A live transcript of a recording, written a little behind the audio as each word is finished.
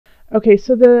Okay,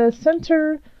 so the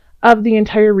center of the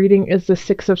entire reading is the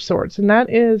Six of Swords, and that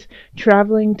is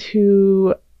traveling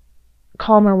to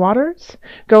calmer waters,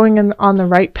 going on the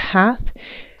right path,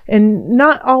 and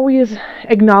not always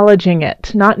acknowledging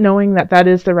it, not knowing that that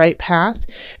is the right path,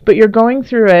 but you're going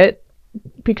through it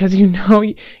because you know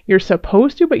you're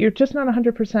supposed to, but you're just not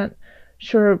 100%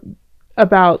 sure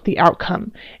about the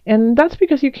outcome. And that's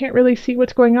because you can't really see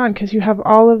what's going on because you have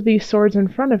all of these swords in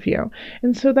front of you.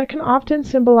 And so that can often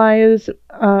symbolize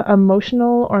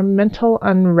emotional or mental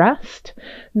unrest,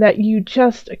 that you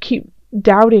just keep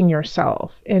doubting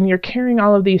yourself and you're carrying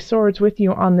all of these swords with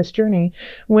you on this journey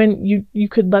when you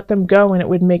could let them go and it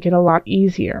would make it a lot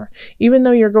easier. Even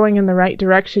though you're going in the right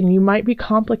direction, you might be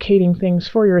complicating things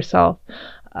for yourself,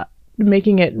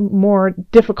 making it more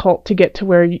difficult to get to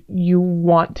where you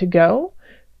want to go,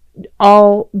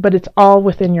 but it's all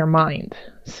within your mind.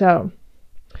 So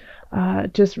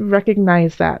just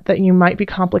recognize that you might be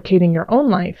complicating your own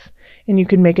life and you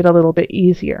can make it a little bit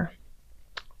easier.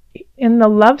 In the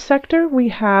love sector, we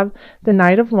have the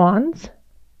Knight of Wands,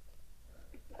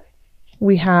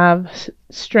 we have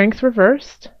Strength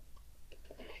reversed,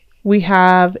 we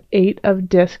have Eight of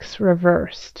Discs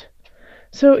reversed.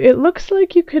 So it looks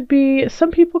like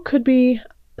some people could be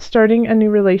starting a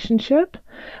new relationship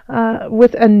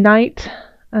with a night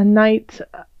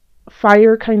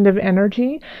fire kind of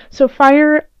energy. So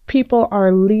fire people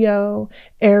are Leo,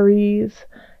 Aries,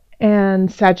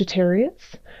 and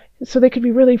Sagittarius. So they could be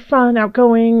really fun,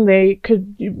 outgoing. They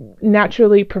could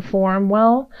naturally perform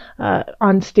well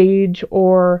on stage,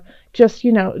 or just,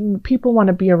 people want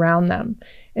to be around them.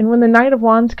 And when the Knight of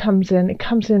Wands comes in, it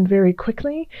comes in very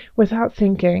quickly without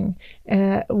thinking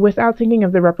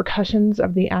of the repercussions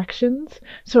of the actions.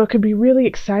 So it could be really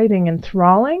exciting and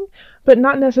enthralling, but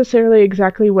not necessarily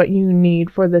exactly what you need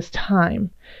for this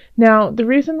time. Now, the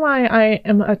reason why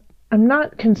I'm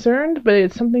not concerned, but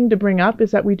it's something to bring up,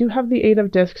 is that we do have the Eight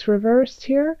of Discs reversed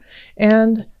here,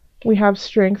 and we have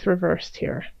Strength reversed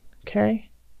here, okay?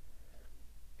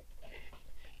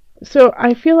 So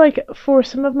I feel like for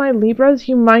some of my Libras,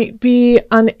 you might be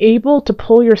unable to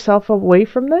pull yourself away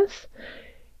from this,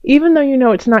 even though you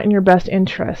know it's not in your best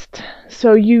interest.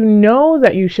 So you know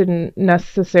that you shouldn't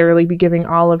necessarily be giving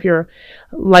all of your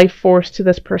life force to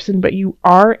this person, but you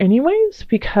are anyways,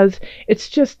 because it's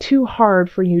just too hard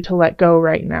for you to let go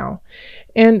right now.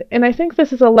 And I think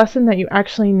this is a lesson that you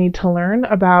actually need to learn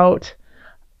about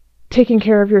taking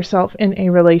care of yourself in a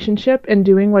relationship and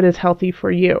doing what is healthy for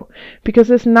you. Because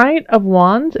this Knight of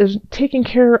Wands is taking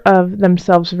care of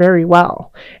themselves very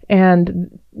well.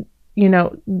 And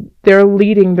they're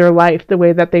leading their life the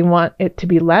way that they want it to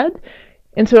be led.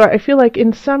 And so I feel like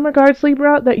in some regards,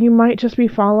 Libra, that you might just be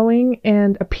following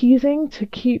and appeasing to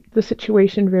keep the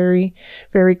situation very,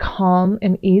 very calm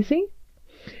and easy.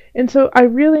 And so I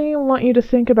really want you to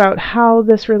think about how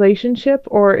this relationship,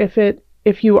 or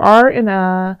if you are in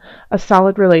a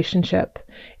solid relationship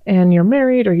and you're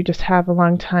married or you just have a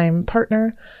long time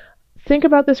partner, think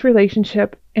about this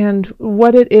relationship and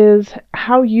what it is,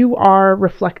 how you are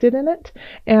reflected in it,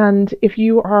 and if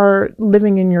you are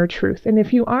living in your truth. And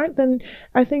if you aren't, then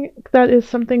I think that is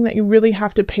something that you really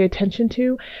have to pay attention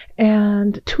to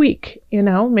and tweak,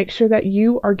 make sure that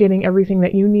you are getting everything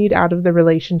that you need out of the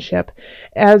relationship,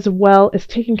 as well as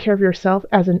taking care of yourself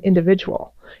as an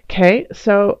individual. Okay,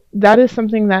 so that is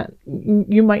something that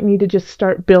you might need to just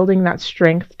start building that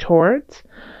strength towards.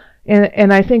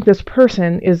 And I think this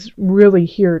person is really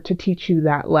here to teach you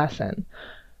that lesson.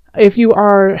 If you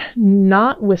are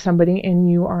not with somebody and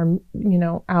you are,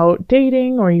 out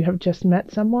dating, or you have just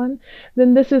met someone,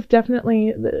 then this is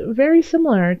definitely very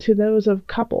similar to those of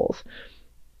couples.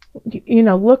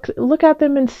 Look at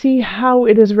them and see how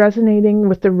it is resonating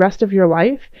with the rest of your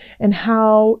life and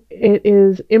how it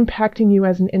is impacting you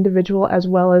as an individual as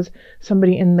well as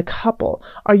somebody in the couple.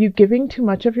 Are you giving too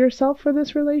much of yourself for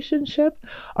this relationship?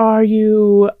 Are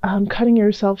you cutting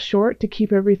yourself short to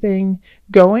keep everything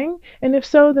going? And if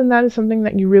so, then that is something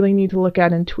that you really need to look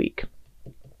at and tweak.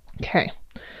 Okay.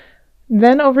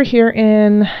 Then over here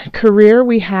in career,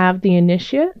 we have the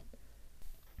Initiate,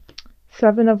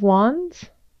 Seven of Wands,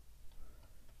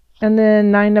 and then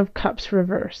Nine of Cups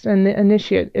reversed, and the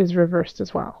Initiate is reversed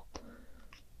as well.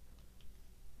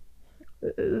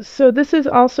 So this is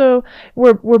also,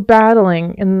 we're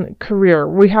battling in career.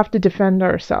 We have to defend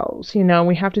ourselves,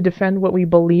 we have to defend what we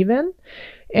believe in.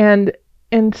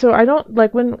 And so I don't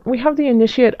like when we have the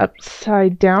Initiate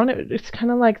upside down, it's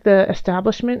kind of like the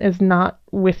establishment is not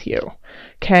with you.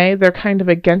 Okay? They're kind of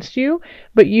against you,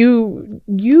 but you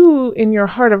in your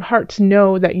heart of hearts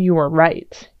know that you are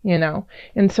right,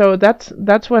 And so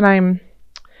that's what I'm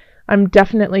I'm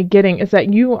definitely getting is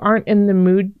that you aren't in the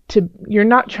mood to, you're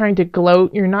not trying to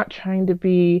gloat, you're not trying to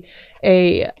be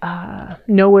a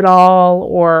know-it-all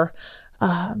or,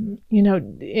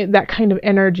 that kind of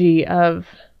energy of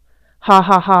ha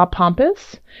ha ha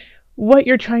pompous. What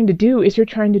you're trying to do is you're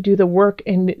trying to do the work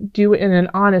and do it in an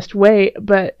honest way,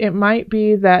 but it might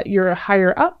be that your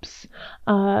higher ups,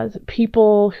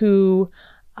 people who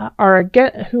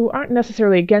who aren't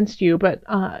necessarily against you, but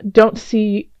don't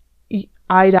see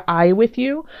eye to eye with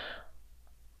you,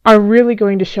 are really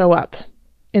going to show up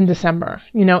in December,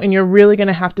 and you're really going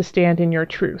to have to stand in your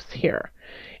truth here.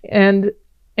 And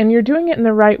you're doing it in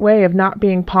the right way of not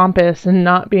being pompous and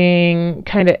not being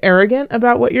kind of arrogant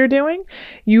about what you're doing.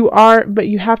 But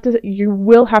you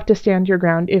will have to stand your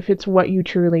ground if it's what you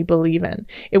truly believe in.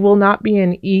 It will not be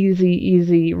an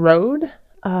easy road.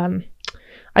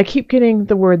 I keep getting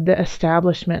the word the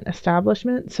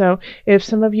establishment. So if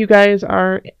some of you guys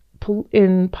are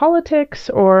in politics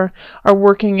or are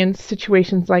working in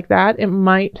situations like that,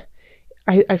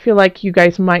 I feel like you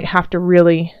guys might have to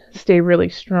really stay really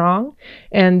strong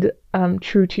and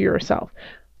true to yourself.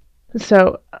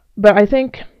 So, but I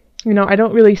think, I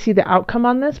don't really see the outcome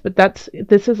on this, but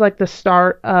this is like the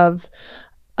start of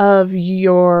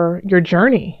your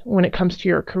journey when it comes to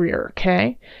your career,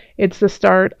 okay? It's the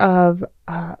start of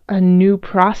a new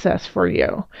process for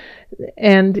you.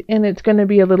 And it's going to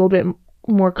be a little bit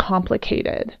more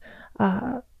complicated,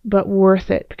 but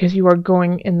worth it because you are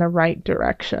going in the right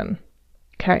direction.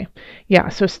 Okay. Yeah.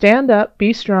 So stand up,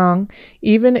 be strong.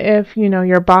 Even if,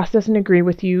 your boss doesn't agree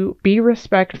with you, be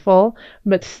respectful,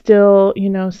 but still,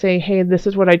 say, hey, this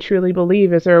is what I truly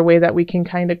believe. Is there a way that we can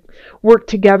kind of work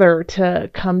together to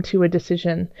come to a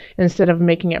decision instead of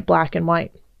making it black and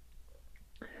white?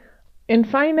 In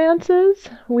finances,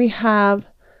 we have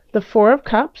the Four of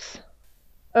Cups.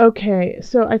 Okay.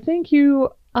 So I think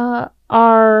you're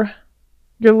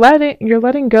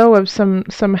letting go of some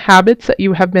habits that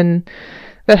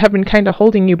have been kind of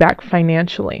holding you back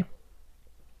financially.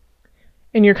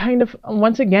 And you're kind of,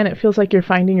 once again, it feels like you're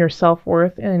finding your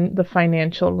self-worth in the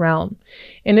financial realm.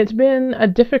 And it's been a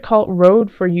difficult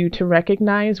road for you to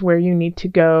recognize where you need to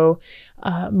go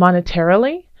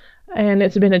monetarily. And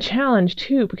it's been a challenge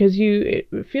too, because it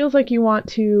feels like you want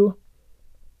to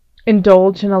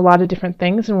indulge in a lot of different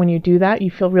things, and when you do that, you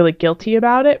feel really guilty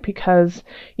about it because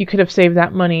you could have saved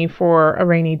that money for a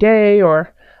rainy day,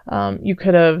 or you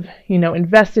could have,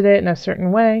 invested it in a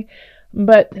certain way.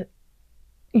 But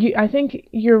I think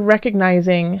you're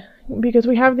recognizing, because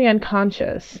we have the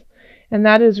unconscious, and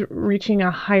that is reaching a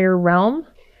higher realm,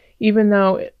 even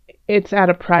though it's at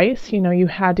a price. You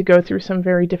had to go through some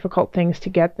very difficult things to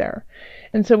get there.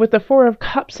 And so with the Four of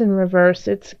Cups in reverse,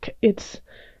 it's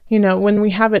when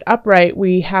we have it upright,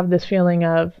 we have this feeling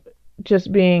of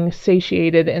just being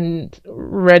satiated and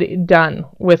ready, done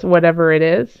with whatever it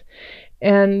is.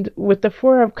 And with the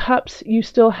Four of Cups, you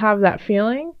still have that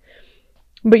feeling,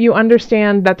 but you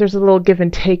understand that there's a little give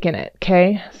and take in it,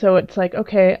 okay? So it's like,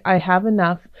 okay, I have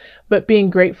enough, but being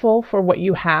grateful for what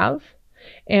you have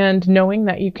and knowing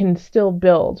that you can still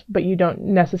build, but you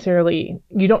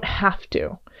don't have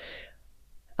to.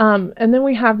 And then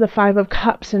we have the Five of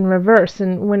Cups in reverse,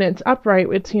 and when it's upright,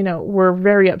 it's, we're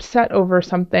very upset over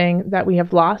something that we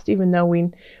have lost, even though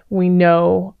we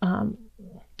know,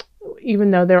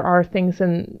 even though there are things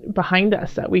behind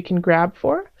us that we can grab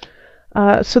for.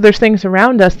 So there's things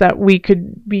around us that we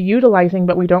could be utilizing,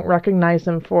 but we don't recognize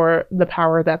them for the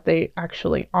power that they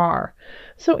actually are.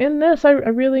 So in this, I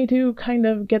really do kind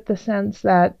of get the sense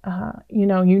that,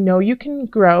 you can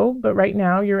grow, but right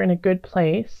now you're in a good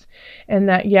place. And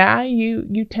that, yeah,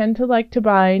 you tend to like to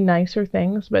buy nicer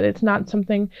things, but it's not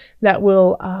something that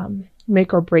will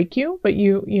make or break you. But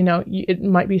it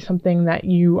might be something that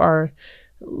you are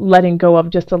letting go of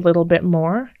just a little bit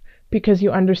more, because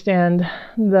you understand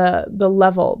the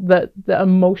level, the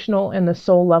emotional and the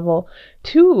soul level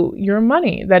to your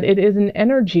money, that it is an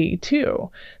energy too.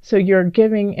 So you're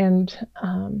giving and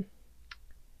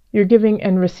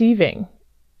receiving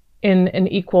in an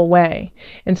equal way.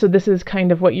 And so this is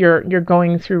kind of what you're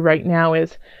going through right now,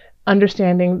 is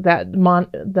understanding that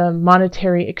the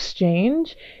monetary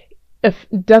exchange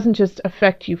doesn't just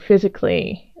affect you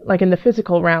physically, like in the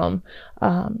physical realm,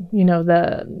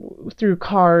 through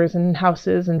cars and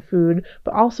houses and food,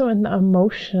 but also in the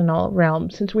emotional realm,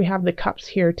 since we have the cups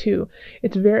here too.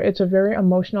 It's a very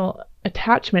emotional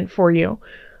attachment for you,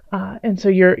 and so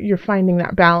you're finding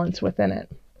that balance within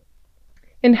it.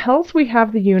 In health, we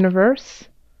have the universe.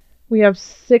 We have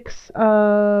Six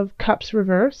of Cups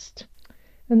reversed,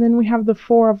 and then we have the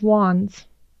Four of Wands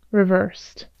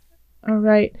reversed. All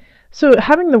right. So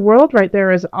having the world right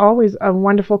there is always a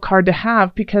wonderful card to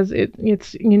have, because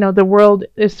it's, the world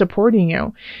is supporting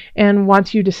you and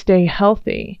wants you to stay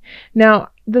healthy.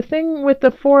 Now, the thing with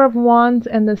the Four of Wands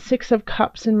and the Six of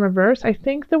Cups in reverse, I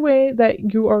think the way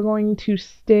that you are going to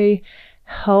stay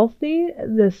healthy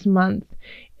this month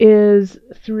is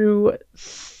through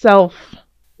self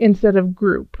instead of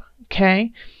group,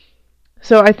 okay?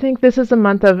 So I think this is a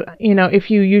month of, if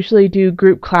you usually do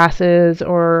group classes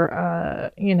or,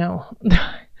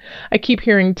 I keep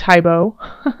hearing Taibo.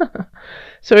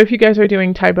 So if you guys are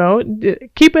doing Taibo,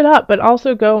 keep it up, but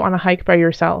also go on a hike by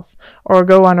yourself, or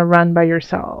go on a run by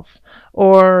yourself,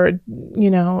 or,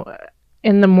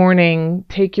 in the morning,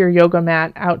 take your yoga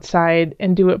mat outside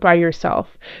and do it by yourself,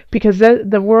 because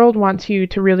the world wants you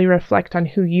to really reflect on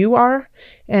who you are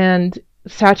and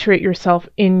saturate yourself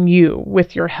in you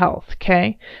with your health,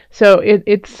 okay? So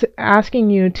it's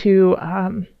asking you to,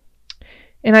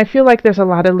 and I feel like there's a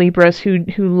lot of Libras who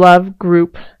love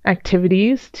group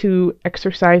activities to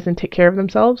exercise and take care of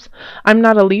themselves. I'm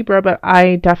not a Libra, but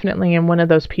I definitely am one of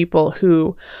those people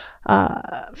who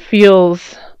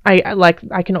feels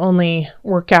I can only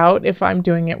work out if I'm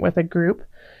doing it with a group.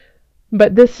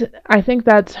 But this, I think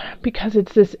that's because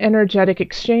it's this energetic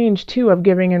exchange too of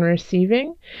giving and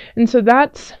receiving. And so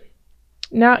that's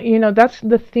now, that's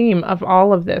the theme of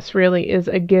all of this, really, is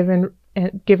a give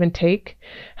and take.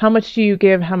 How much do you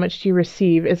give? How much do you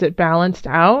receive? Is it balanced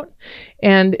out?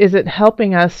 And is it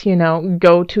helping us,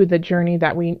 go to the journey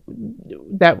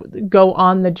go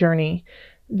on the journey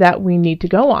that we need to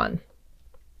go on?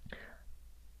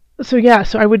 So yeah,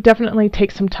 so I would definitely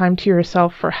take some time to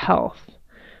yourself for health.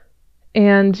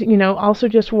 And, also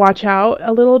just watch out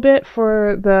a little bit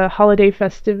for the holiday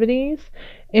festivities.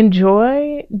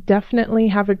 Enjoy, definitely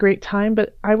have a great time,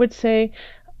 but I would say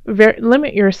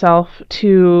limit yourself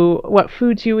to what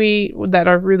foods you eat that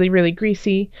are really, really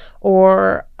greasy,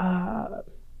 or, and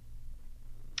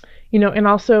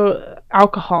also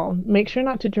alcohol. Make sure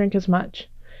not to drink as much,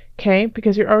 okay?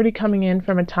 Because you're already coming in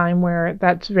from a time where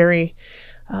that's very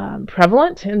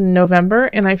prevalent in November,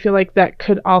 and I feel like that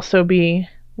could also be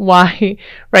why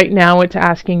right now it's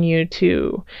asking you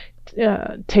to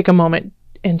take a moment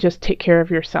and just take care of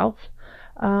yourself,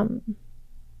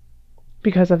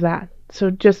 because of that. So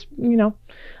just,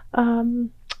 one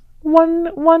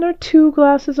or two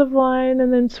glasses of wine,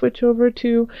 and then switch over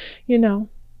to,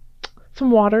 some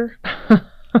water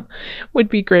would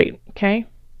be great, okay?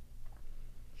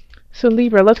 So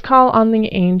Libra, let's call on the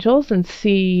angels and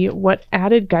see what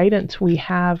added guidance we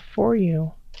have for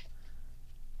you.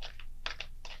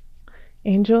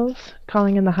 Angels,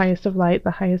 calling in the highest of light, the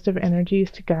highest of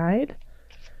energies to guide.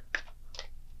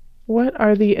 What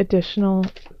are the additional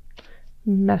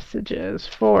messages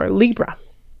for Libra?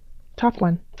 Top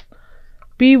one.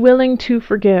 Be willing to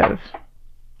forgive.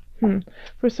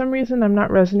 For some reason, I'm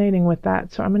not resonating with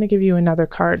that, so I'm going to give you another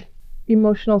card.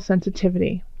 Emotional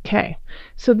sensitivity. Okay,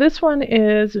 so this one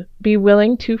is be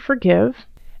willing to forgive.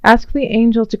 Ask the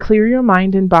angel to clear your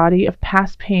mind and body of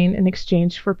past pain in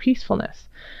exchange for peacefulness.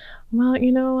 Well,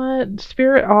 you know what?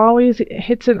 Spirit always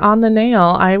hits it on the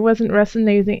nail. I wasn't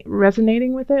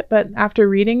resonating with it, but after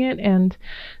reading it and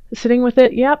sitting with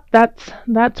it, yep,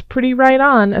 that's pretty right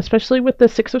on, especially with the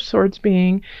Six of Swords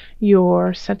being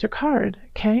your center card,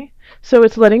 okay? So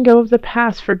it's letting go of the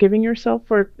past, forgiving yourself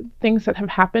for things that have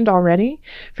happened already,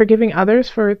 forgiving others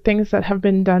for things that have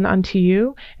been done unto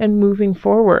you, and moving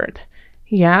forward.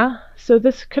 Yeah, so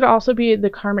this could also be the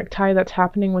karmic tie that's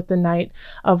happening with the Knight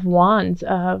of Wands,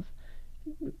 of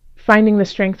finding the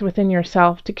strength within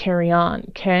yourself to carry on,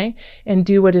 okay? And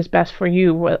do what is best for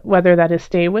you, whether that is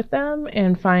stay with them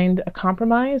and find a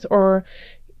compromise, or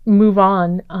move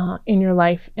on in your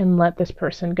life and let this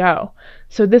person go.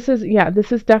 So this is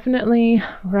definitely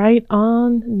right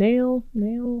on. Nail,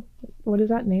 what is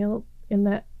that? Nail in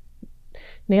the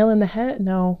head?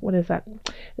 No, what is that?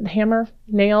 The hammer,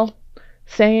 nail,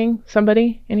 saying,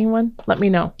 somebody, anyone? Let me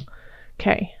know.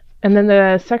 Okay. And then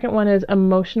the second one is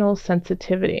emotional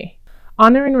sensitivity.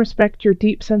 Honor and respect your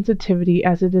deep sensitivity,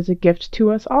 as it is a gift to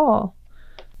us all.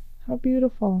 How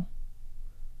beautiful.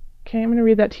 Okay, I'm going to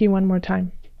read that to you one more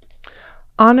time.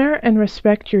 Honor and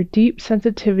respect your deep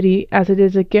sensitivity, as it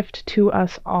is a gift to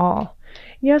us all.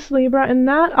 Yes, Libra, and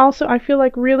that also I feel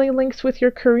like really links with your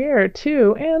career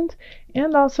too, and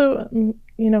also,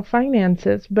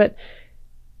 finances. But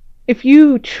if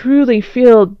you truly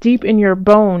feel deep in your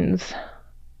bones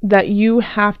that you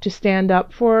have to stand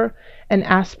up for an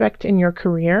aspect in your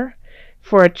career,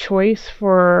 for a choice,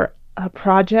 for a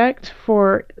project,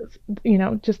 for,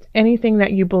 just anything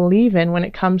that you believe in when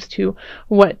it comes to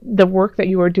what the work that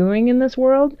you are doing in this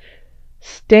world,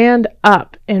 stand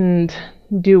up and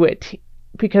do it,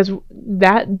 because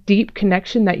that deep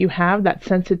connection that you have, that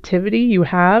sensitivity you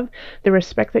have, the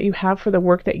respect that you have for the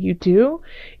work that you do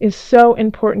is so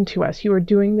important to us. You are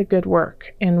doing the good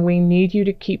work, and we need you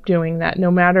to keep doing that,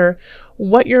 no matter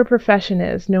what your profession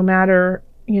is, no matter,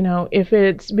 if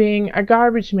it's being a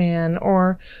garbage man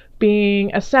or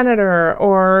being a senator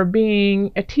or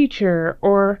being a teacher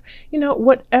or,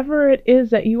 whatever it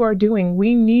is that you are doing,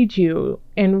 we need you.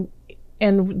 And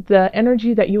the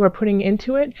energy that you are putting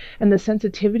into it and the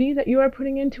sensitivity that you are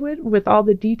putting into it with all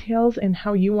the details and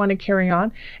how you want to carry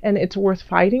on, and it's worth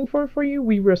fighting for you,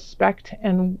 we respect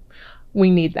and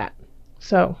we need that.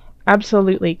 So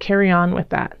absolutely carry on with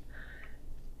that.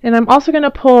 And I'm also going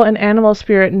to pull an animal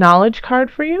spirit knowledge card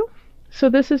for you. So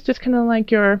this is just kind of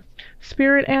like your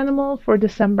spirit animal for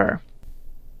December.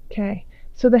 Okay,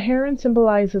 so the heron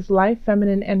symbolizes life,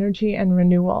 feminine energy, and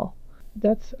renewal.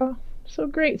 That's so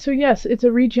great. So yes, it's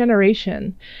a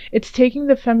regeneration. It's taking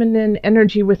the feminine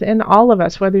energy within all of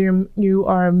us, whether you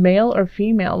are male or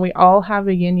female. We all have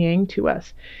a yin yang to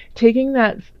us. Taking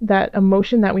that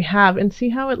emotion that we have, and see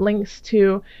how it links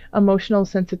to emotional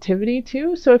sensitivity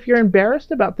too. So if you're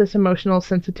embarrassed about this emotional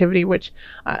sensitivity, which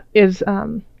is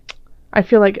I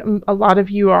feel like a lot of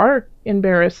you are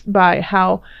embarrassed by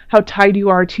how tied you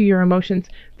are to your emotions.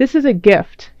 This is a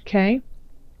gift, okay?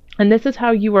 And this is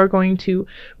how you are going to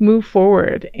move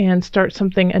forward and start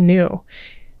something anew.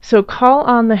 So call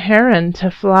on the heron to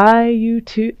fly you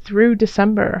through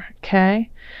December, okay?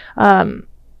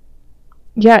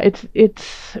 Yeah,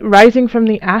 it's rising from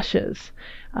the ashes,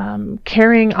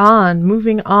 carrying on,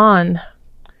 moving on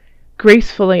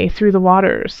gracefully through the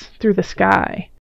waters, through the sky.